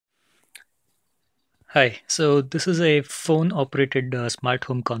Hi. So this is a phone-operated smart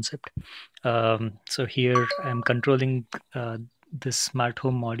home concept. So here I'm controlling this smart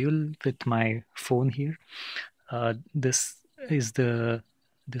home module with my phone here. This is the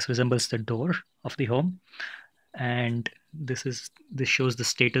this resembles the door of the home, and this shows the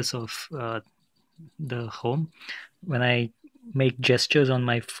status of the home. When I make gestures on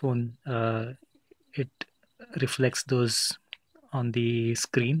my phone, it reflects those on the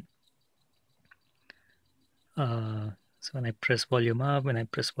screen. So when I press volume up, when I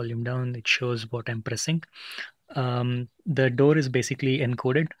press volume down, it shows what I'm pressing. The door is basically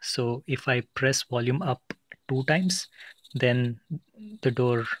encoded. So if I press volume up two times, then the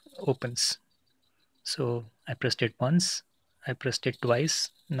door opens. So I pressed it once, I pressed it twice.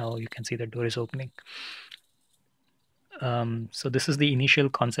 Now you can see the door is opening. So this is the initial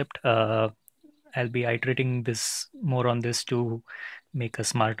concept. I'll be iterating this more on this to make a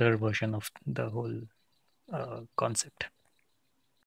smarter version of the whole concept.